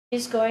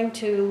She's going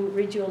to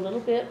read you a little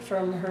bit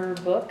from her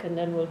book, and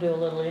then we'll do a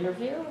little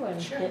interview and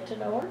get to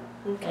know her.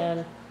 Okay.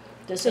 And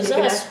this So is you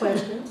can us. ask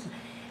questions.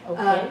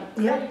 Okay.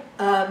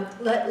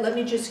 Let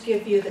me just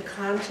give you the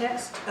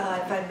context,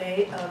 if I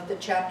may, of the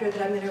chapter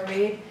that I'm going to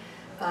read.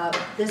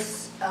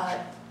 This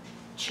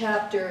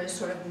chapter is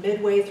sort of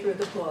midway through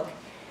the book,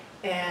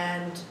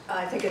 and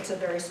I think it's a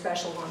very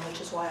special one, which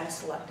is why I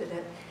selected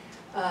it.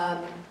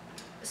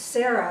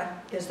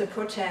 Sarah is the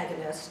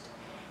protagonist,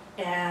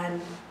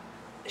 and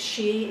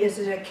she is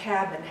in a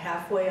cabin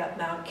halfway up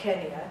Mount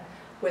Kenya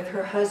with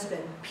her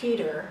husband,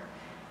 Peter,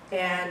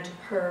 and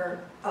her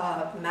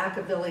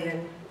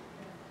Machiavellian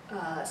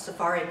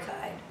safari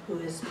guide, who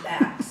is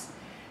Max.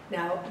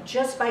 Now,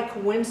 just by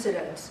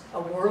coincidence,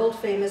 a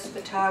world-famous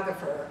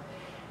photographer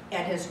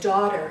and his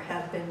daughter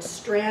have been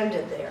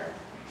stranded there,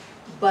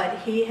 but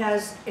he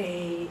has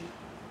a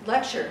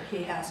lecture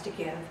he has to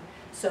give.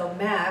 So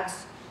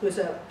Max, who's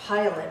a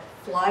pilot,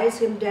 flies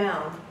him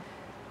down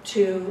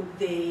to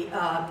the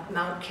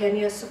Mount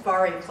Kenya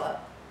Safari Club.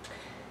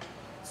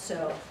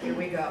 So here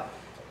we go.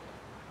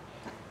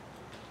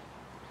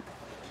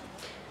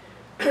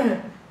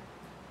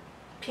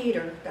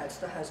 Peter, that's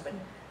the husband,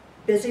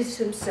 busies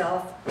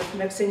himself with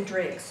mixing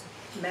drinks.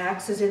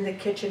 Max is in the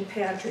kitchen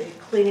pantry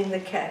cleaning the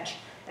catch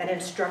and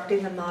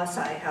instructing the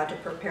Maasai how to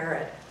prepare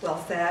it, while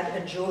Thad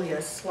and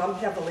Julia slump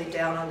heavily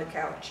down on the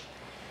couch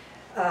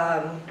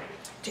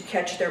to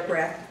catch their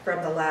breath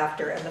from the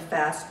laughter and the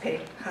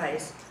fast-paced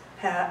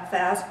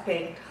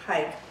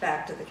hike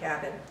back to the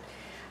cabin.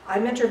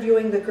 I'm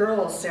interviewing the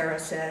girls, Sarah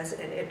says,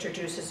 and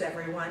introduces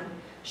everyone.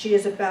 She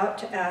is about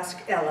to ask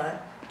Ella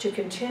to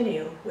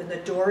continue when the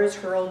door is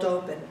hurled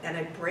open and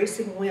a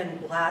bracing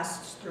wind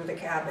blasts through the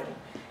cabin.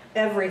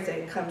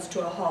 Everything comes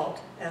to a halt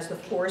as the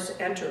force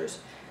enters,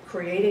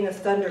 creating a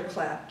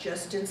thunderclap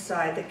just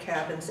inside the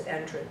cabin's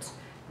entrance.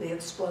 The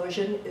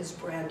explosion is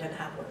Brandon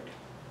Howard.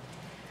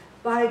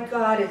 By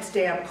God, it's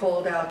damn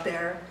cold out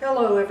there.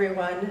 Hello,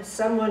 everyone.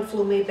 Someone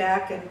flew me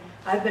back, and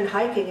I've been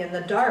hiking in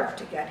the dark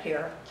to get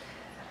here.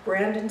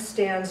 Brandon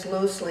stands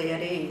loosely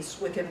at ease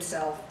with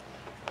himself.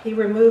 He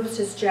removes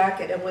his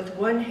jacket and with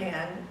one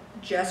hand,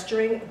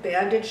 gesturing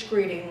bandaged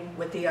greeting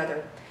with the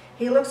other.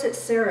 He looks at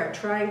Sarah,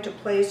 trying to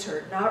place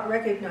her, not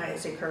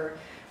recognizing her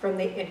from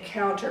the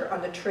encounter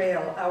on the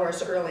trail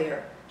hours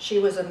earlier. She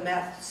was a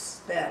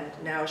mess then,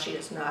 now she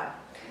is not.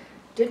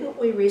 Didn't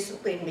we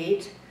recently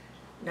meet?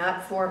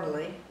 Not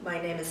formally.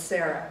 My name is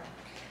Sarah.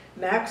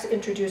 Max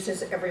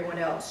introduces everyone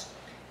else.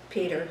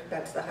 Peter,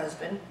 that's the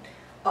husband,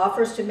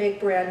 offers to make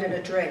Brandon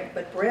a drink,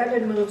 but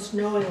Brandon moves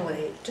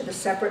knowingly to the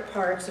separate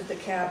parts of the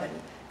cabin,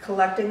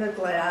 collecting the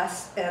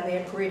glass and the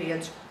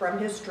ingredients from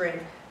his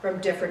drink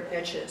from different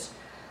niches.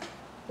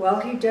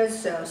 While he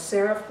does so,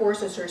 Sarah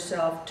forces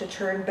herself to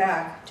turn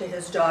back to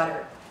his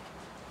daughter.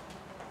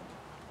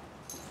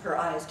 Her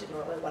eyes didn't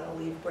really want to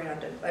leave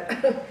Brandon,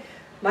 but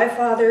my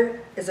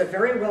father is a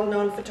very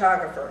well-known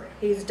photographer.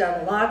 He's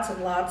done lots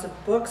and lots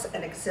of books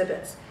and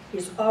exhibits.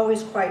 He's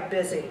always quite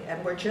busy,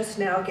 and we're just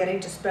now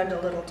getting to spend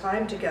a little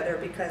time together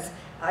because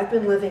I've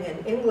been living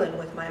in England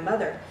with my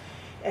mother,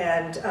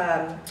 and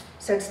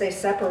since they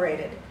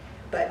separated.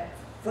 But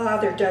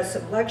Father does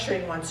some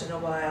lecturing once in a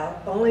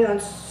while, only on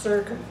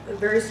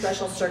very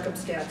special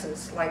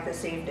circumstances like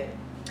this evening.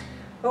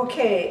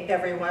 Okay,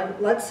 everyone,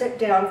 let's sit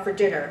down for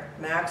dinner.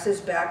 Max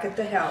is back at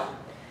the helm.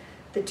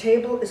 The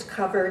table is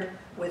covered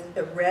with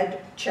a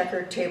red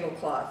checkered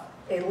tablecloth.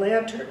 A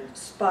lantern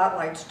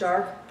spotlights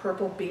dark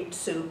purple beet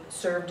soup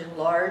served in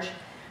large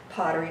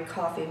pottery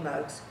coffee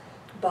mugs.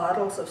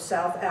 Bottles of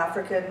South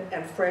African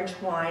and French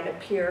wine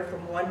appear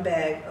from one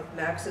bag of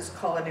Max's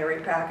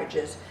culinary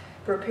packages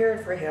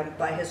prepared for him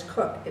by his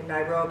cook in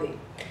Nairobi.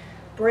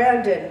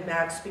 Brandon,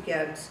 Max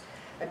begins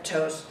a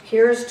toast.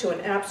 Here's to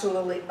an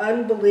absolutely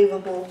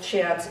unbelievable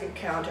chance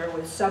encounter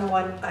with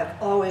someone I've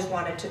always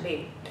wanted to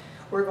meet.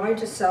 We're going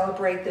to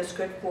celebrate this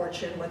good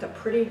fortune with a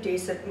pretty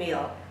decent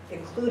meal,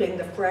 including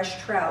the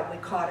fresh trout we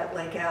caught at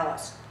Lake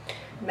Alice.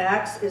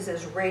 Max is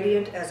as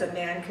radiant as a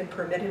man can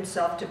permit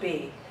himself to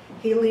be.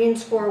 He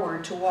leans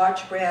forward to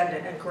watch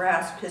Brandon and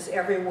grasp his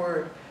every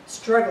word,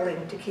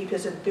 struggling to keep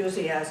his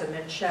enthusiasm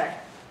in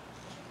check.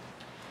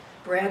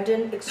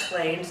 Brandon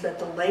explains that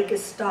the lake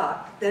is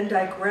stocked, then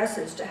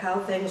digresses to how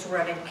things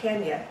run in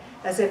Kenya,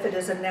 as if it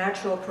is a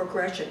natural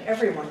progression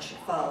everyone should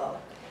follow.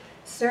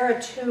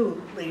 Sarah,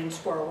 too, leans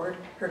forward,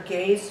 her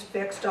gaze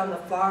fixed on the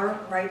far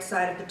right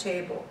side of the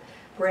table.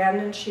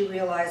 Brandon, she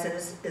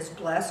realizes, is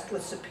blessed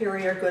with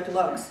superior good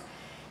looks,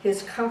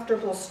 his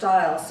comfortable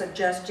style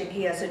suggesting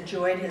he has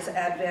enjoyed his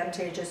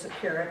advantageous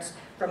appearance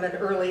from an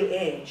early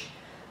age.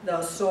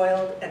 Though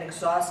soiled and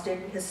exhausted,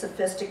 his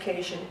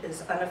sophistication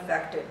is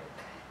unaffected.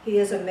 He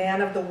is a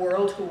man of the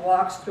world who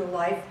walks through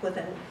life with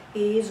an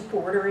ease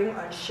bordering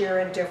on sheer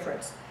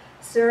indifference.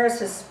 Sarah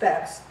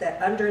suspects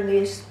that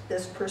underneath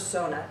this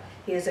persona,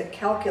 he is a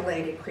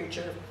calculated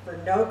creature, for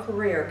no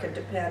career can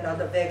depend on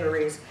the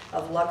vagaries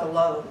of luck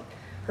alone.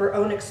 Her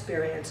own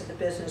experience in the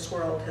business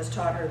world has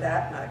taught her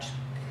that much.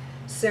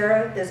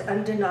 Sarah is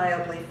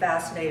undeniably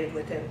fascinated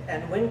with him,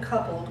 and when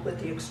coupled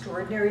with the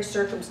extraordinary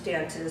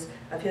circumstances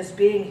of his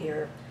being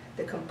here,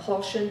 the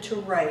compulsion to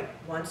write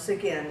once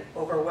again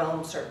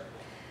overwhelms her.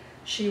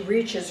 She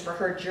reaches for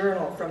her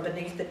journal from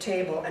beneath the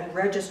table and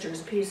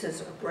registers pieces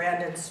of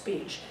Brandon's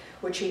speech,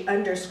 which he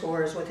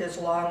underscores with his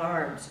long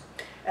arms.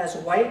 As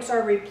whites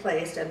are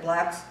replaced and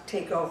blacks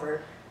take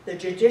over, the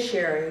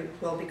judiciary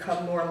will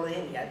become more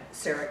lenient,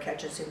 Sarah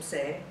catches him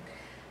saying.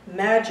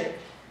 Magic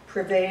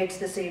pervades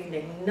this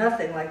evening.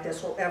 Nothing like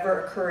this will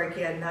ever occur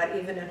again, not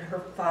even in her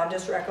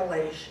fondest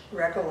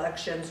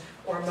recollections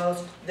or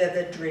most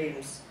vivid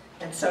dreams.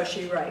 And so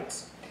she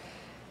writes,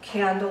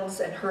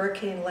 candles and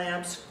hurricane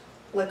lamps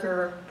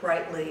flicker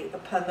brightly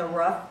upon the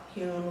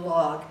rough-hewn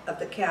log of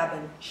the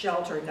cabin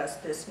sheltering us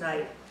this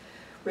night.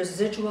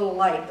 Residual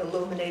light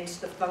illuminates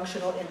the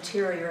functional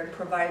interior and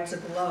provides a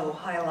glow,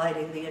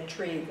 highlighting the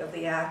intrigue of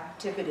the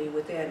activity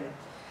within.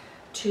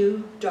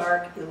 Two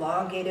dark,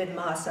 elongated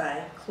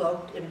Maasai,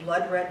 cloaked in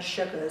blood-red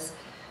shukkas,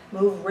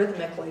 move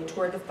rhythmically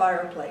toward the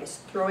fireplace,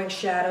 throwing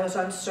shadows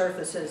on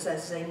surfaces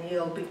as they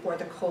kneel before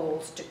the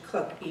coals to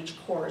cook each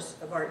course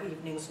of our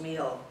evening's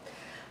meal.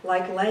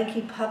 Like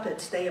lanky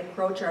puppets, they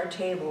approach our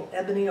table,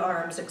 ebony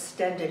arms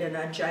extended in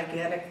a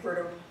gigantic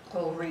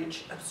vertical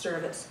reach of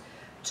service.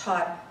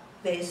 Taut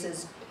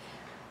vases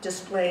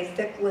display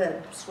thick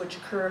lips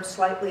which curve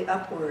slightly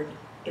upward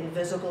in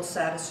visible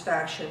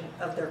satisfaction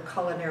of their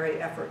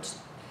culinary efforts.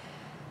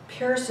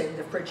 Piercing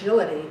the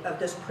fragility of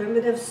this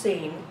primitive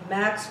scene,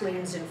 Max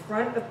leans in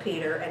front of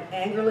Peter and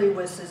angrily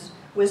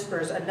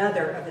whispers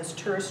another of his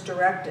terse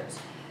directives.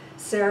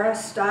 Sarah,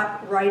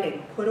 stop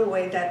writing. Put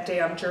away that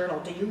damn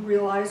journal. Do you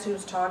realize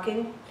who's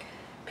talking?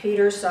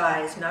 Peter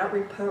sighs, not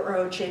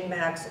reproaching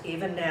Max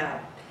even now.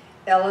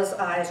 Ella's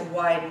eyes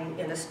widen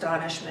in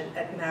astonishment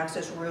at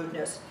Max's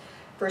rudeness.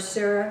 For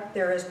Sarah,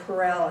 there is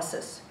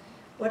paralysis.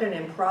 What an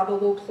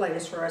improbable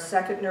place for a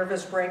second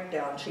nervous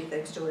breakdown, she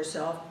thinks to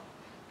herself.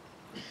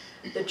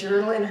 The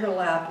journal in her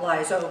lap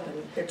lies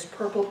open, its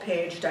purple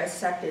page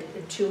dissected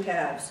in two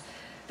halves,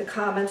 the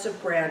comments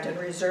of Brandon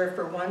reserved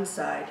for one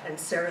side and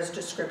Sarah's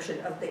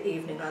description of the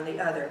evening on the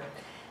other.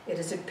 It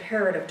is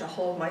imperative to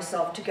hold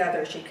myself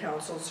together, she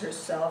counsels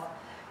herself.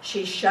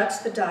 She shuts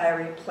the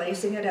diary,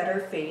 placing it at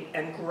her feet,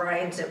 and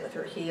grinds it with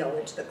her heel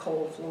into the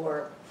cold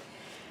floor.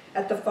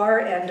 At the far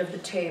end of the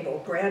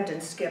table, Brandon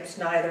skips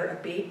neither a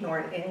beat nor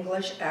an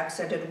English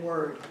accented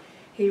word.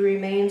 He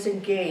remains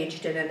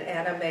engaged in an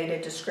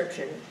animated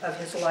description of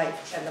his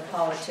life and the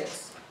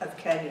politics of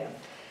Kenya.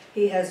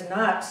 He has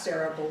not,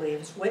 Sarah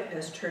believes,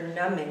 witnessed her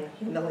numbing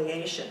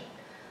humiliation.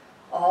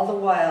 All the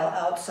while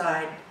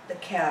outside the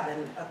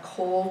cabin, a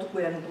cold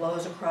wind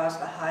blows across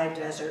the high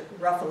desert,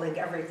 ruffling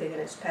everything in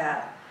its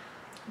path.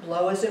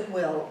 Blow as it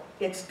will,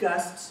 its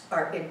gusts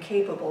are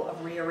incapable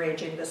of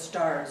rearranging the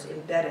stars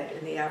embedded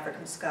in the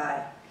African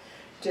sky.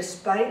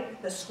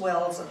 Despite the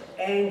swells of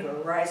anger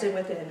rising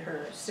within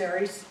her,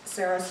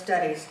 Sarah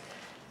studies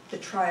the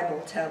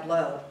tribal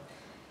tableau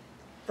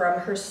from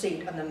her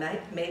seat on the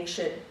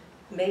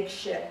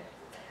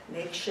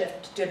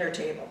makeshift dinner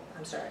table.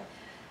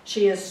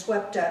 She is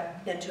swept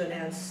up into an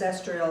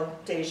ancestral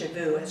deja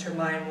vu as her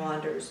mind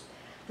wanders.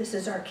 This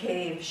is our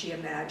cave, she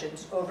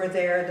imagines. Over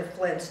there, the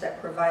flints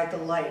that provide the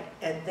light,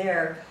 and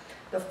there,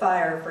 the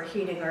fire for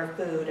heating our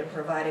food and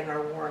providing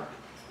our warmth.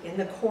 In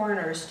the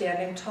corner,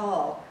 standing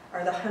tall,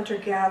 are the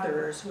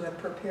hunter-gatherers who have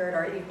prepared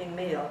our evening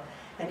meal,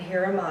 and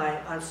here am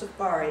I on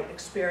safari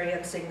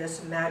experiencing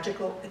this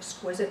magical,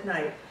 exquisite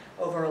night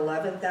over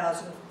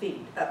 11,000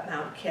 feet up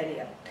Mount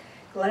Kenya.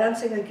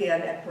 Glancing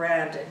again at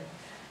Brandon,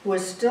 who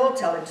is still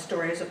telling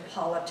stories of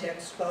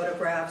politics,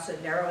 photographs,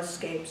 and narrow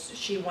escapes,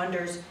 she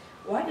wonders,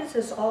 why does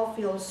this all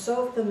feel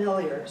so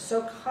familiar,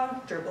 so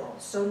comfortable,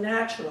 so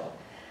natural?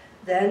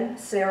 Then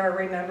Sarah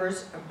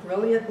remembers a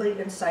brilliantly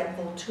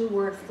insightful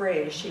two-word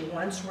phrase she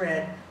once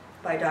read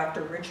by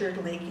Dr. Richard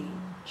Leakey,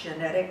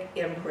 genetic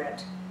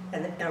imprint,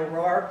 and in a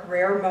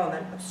rare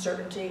moment of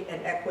certainty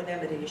and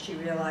equanimity, she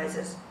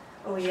realizes,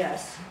 oh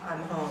yes,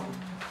 I'm home.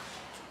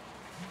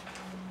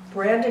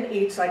 Brandon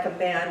eats like a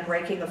man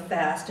breaking a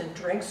fast and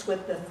drinks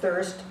with the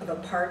thirst of a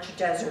parched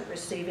desert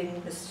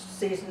receiving the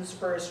season's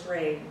first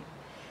rain.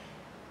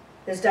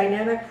 His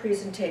dynamic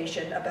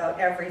presentation about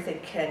everything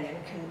Kenyan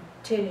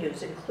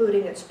continues,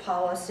 including its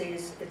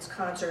policies, its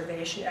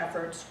conservation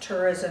efforts,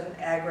 tourism,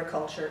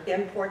 agriculture,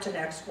 imports and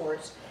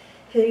exports.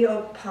 He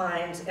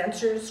opines,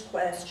 answers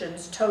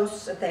questions,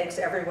 toasts, and thanks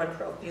everyone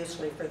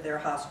profusely for their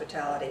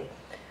hospitality.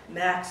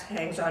 Max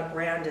hangs on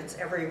Brandon's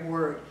every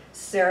word.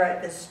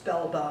 Sarah is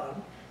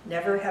spellbound,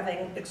 never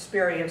having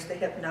experienced the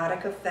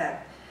hypnotic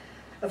effect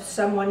of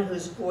someone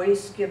whose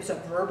voice gives a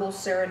verbal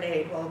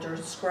serenade while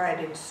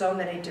describing so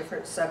many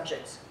different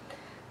subjects.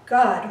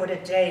 God, what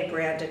a day,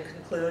 Brandon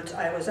concludes.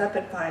 I was up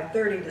at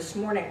 5:30 this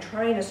morning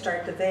trying to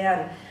start the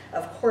van.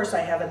 Of course,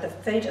 I haven't the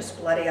faintest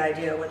bloody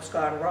idea what's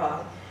gone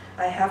wrong.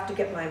 I have to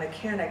get my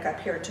mechanic up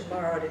here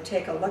tomorrow to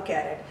take a look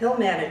at it. He'll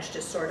manage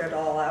to sort it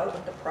all out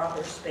with the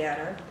proper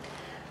spanner.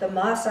 The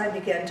Maasai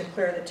began to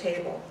clear the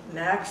table.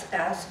 Max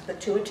asked the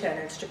two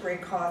attendants to bring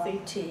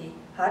coffee, tea,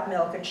 hot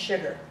milk, and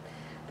sugar.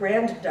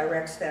 Brandon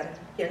directs them,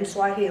 in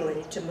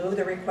Swahili, to move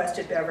the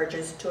requested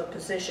beverages to a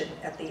position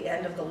at the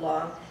end of the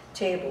long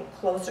table,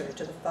 closer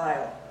to the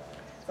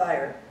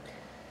fire.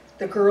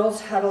 The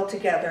girls huddle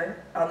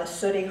together on the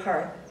sooty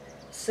hearth,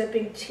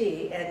 sipping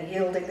tea and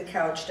yielding the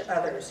couch to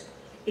others,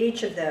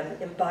 each of them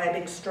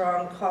imbibing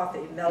strong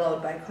coffee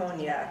mellowed by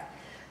cognac.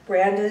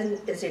 Brandon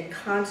is in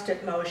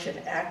constant motion,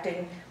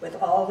 acting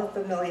with all the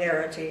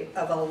familiarity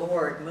of a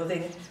lord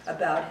moving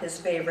about his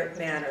favorite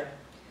manor.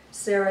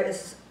 Sarah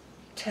is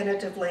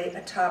tentatively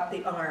atop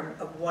the arm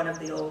of one of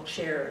the old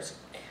chairs.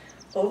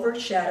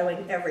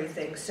 Overshadowing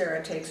everything,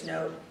 Sarah takes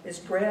note, is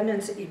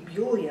Brandon's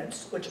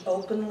ebullience, which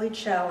openly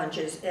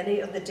challenges any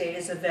of the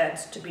day's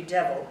events to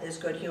bedevil his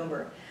good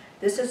humor.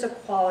 This is a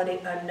quality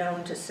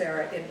unknown to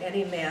Sarah in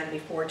any man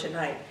before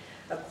tonight,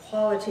 a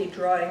quality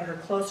drawing her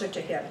closer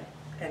to him,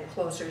 and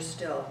closer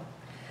still.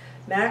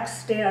 Max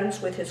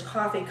stands with his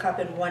coffee cup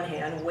in one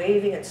hand,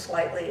 waving it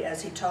slightly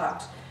as he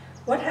talks.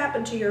 "What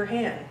happened to your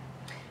hand?"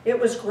 "It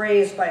was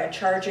grazed by a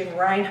charging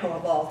rhino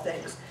of all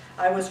things.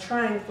 I was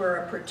trying for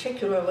a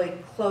particularly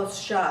close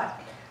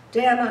shot.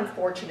 Damn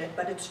unfortunate,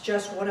 but it's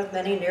just one of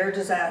many near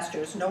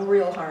disasters, no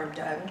real harm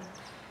done."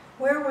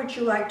 "Where would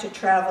you like to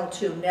travel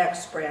to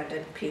next,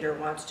 Brandon?" Peter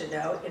wants to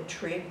know,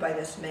 intrigued by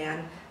this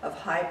man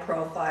of high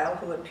profile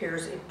who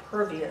appears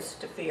impervious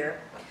to fear.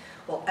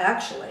 "Well,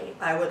 actually,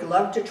 I would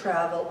love to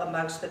travel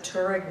amongst the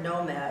Tuareg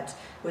nomads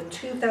with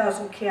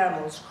 2,000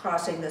 camels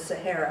crossing the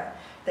Sahara.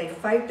 They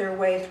fight their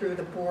way through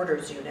the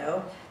borders, you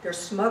know. They're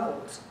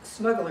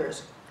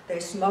smugglers. They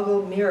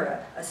smuggle myrrh,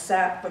 a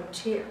sap from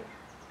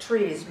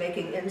trees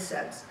making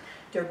incense.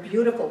 They're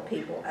beautiful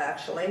people,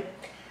 actually.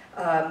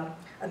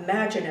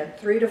 Imagine it,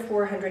 300 to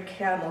 400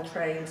 camel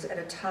trains at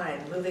a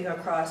time moving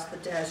across the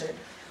desert.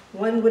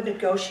 One would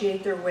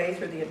negotiate their way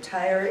through the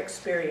entire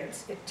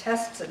experience. It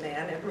tests a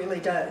man, it really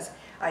does.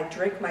 I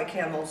drink my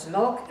camel's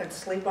milk and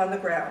sleep on the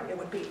ground. It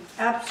would be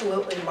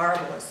absolutely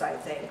marvelous, I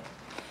think."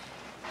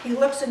 He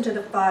looks into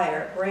the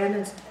fire.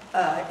 Brandon's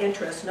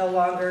interest no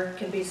longer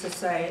can be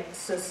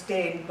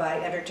sustained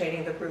by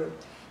entertaining the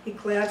group. He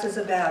glances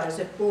about as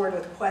if bored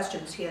with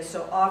questions he has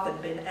so often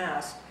been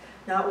asked,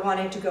 not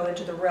wanting to go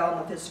into the realm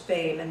of his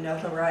fame and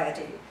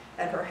notoriety,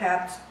 and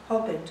perhaps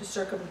hoping to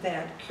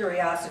circumvent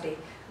curiosity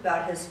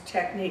about his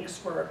techniques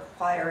for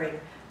acquiring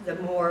the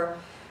more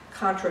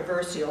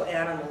controversial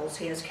animals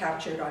he has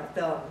captured on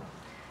film.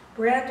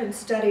 Brandon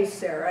studies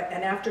Sarah,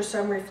 and after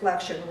some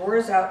reflection,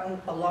 roars out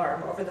in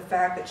alarm over the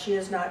fact that she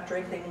is not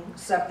drinking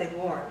something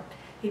warm.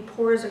 He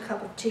pours a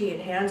cup of tea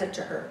and hands it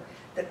to her.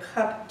 The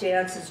cup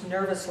dances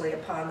nervously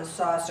upon the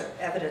saucer,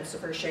 evidence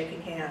of her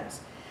shaking hands.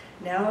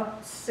 "Now,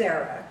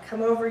 Sarah,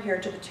 come over here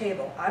to the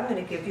table. I'm going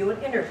to give you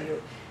an interview,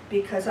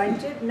 because I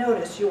did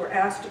notice you were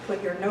asked to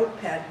put your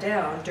notepad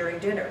down during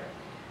dinner."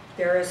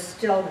 There is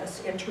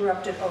stillness,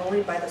 interrupted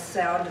only by the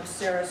sound of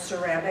Sarah's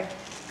ceramic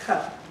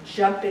cup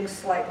jumping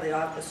slightly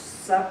off the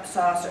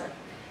saucer.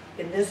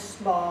 In this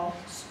small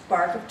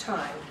spark of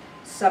time,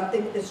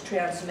 something is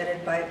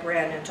transmitted by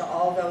Brandon to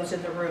all those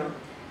in the room,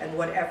 and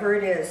whatever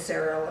it is,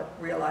 Sarah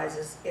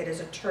realizes it is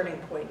a turning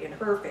point in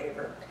her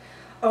favor.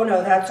 "Oh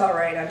no, that's all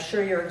right. I'm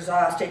sure you're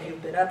exhausted.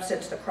 You've been up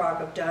since the crack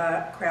of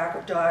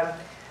dawn.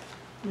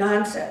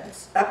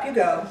 Nonsense. Up you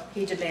go,"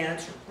 he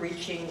demands,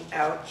 reaching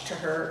out to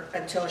her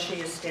until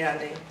she is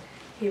standing.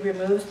 He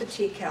removes the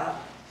teacup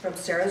from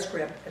Sarah's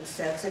grip and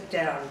sets it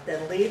down,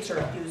 then leads her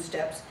a few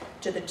steps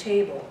to the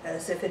table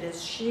as if it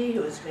is she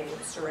who is made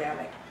of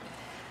ceramic.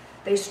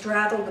 They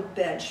straddle the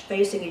bench,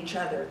 facing each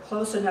other,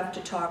 close enough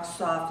to talk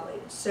softly.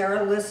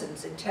 Sarah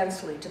listens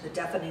intensely to the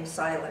deafening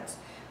silence.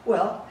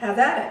 "Well, have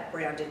at it,"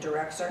 Brandon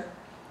directs her.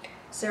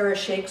 Sarah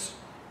shakes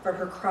from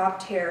her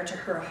cropped hair to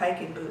her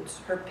hiking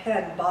boots. Her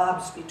pen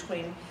bobs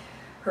between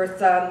her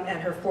thumb and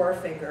her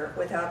forefinger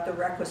without the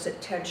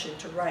requisite tension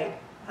to write.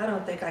 "I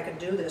don't think I can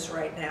do this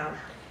right now.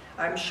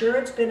 I'm sure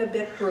it's been a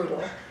bit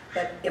brutal,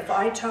 but if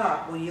I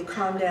talk, will you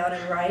calm down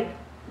and write?"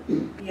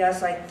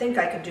 "Yes, I think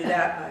I can do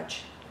that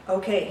much."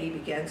 "Okay," he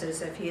begins,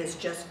 as if he has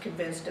just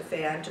convinced a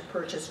fan to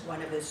purchase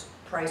one of his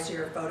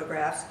pricier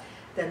photographs.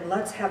 "Then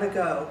let's have a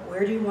go.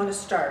 Where do you want to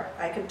start?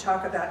 I can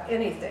talk about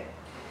anything."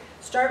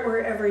 "Start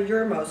wherever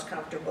you're most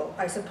comfortable.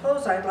 I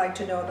suppose I'd like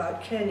to know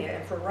about Kenya,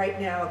 and for right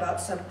now about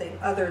something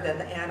other than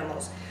the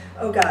animals."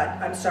 "Oh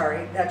God, I'm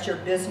sorry, that's your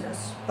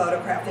business,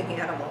 photographing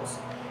animals."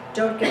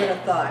 "Don't give it a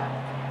thought.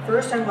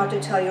 First, I want to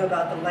tell you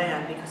about the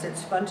land, because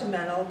it's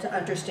fundamental to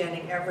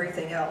understanding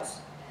everything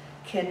else.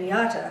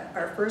 Kenyatta,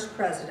 our first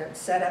president,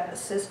 set up a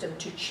system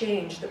to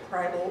change the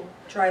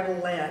tribal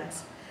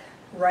lands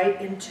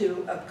right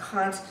into a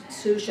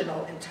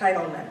constitutional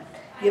entitlement,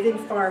 giving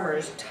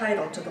farmers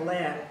title to the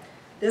land.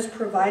 This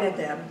provided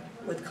them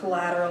with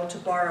collateral to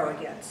borrow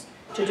against,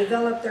 to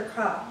develop their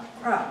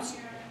crops.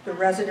 The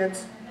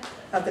residents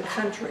of the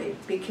country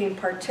became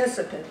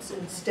participants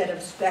instead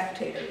of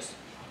spectators.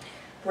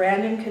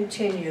 Brandon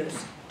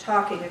continues,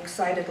 talking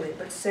excitedly,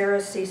 but Sarah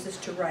ceases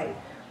to write.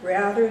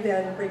 Rather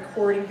than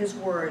recording his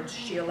words,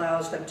 she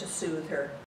allows them to soothe her.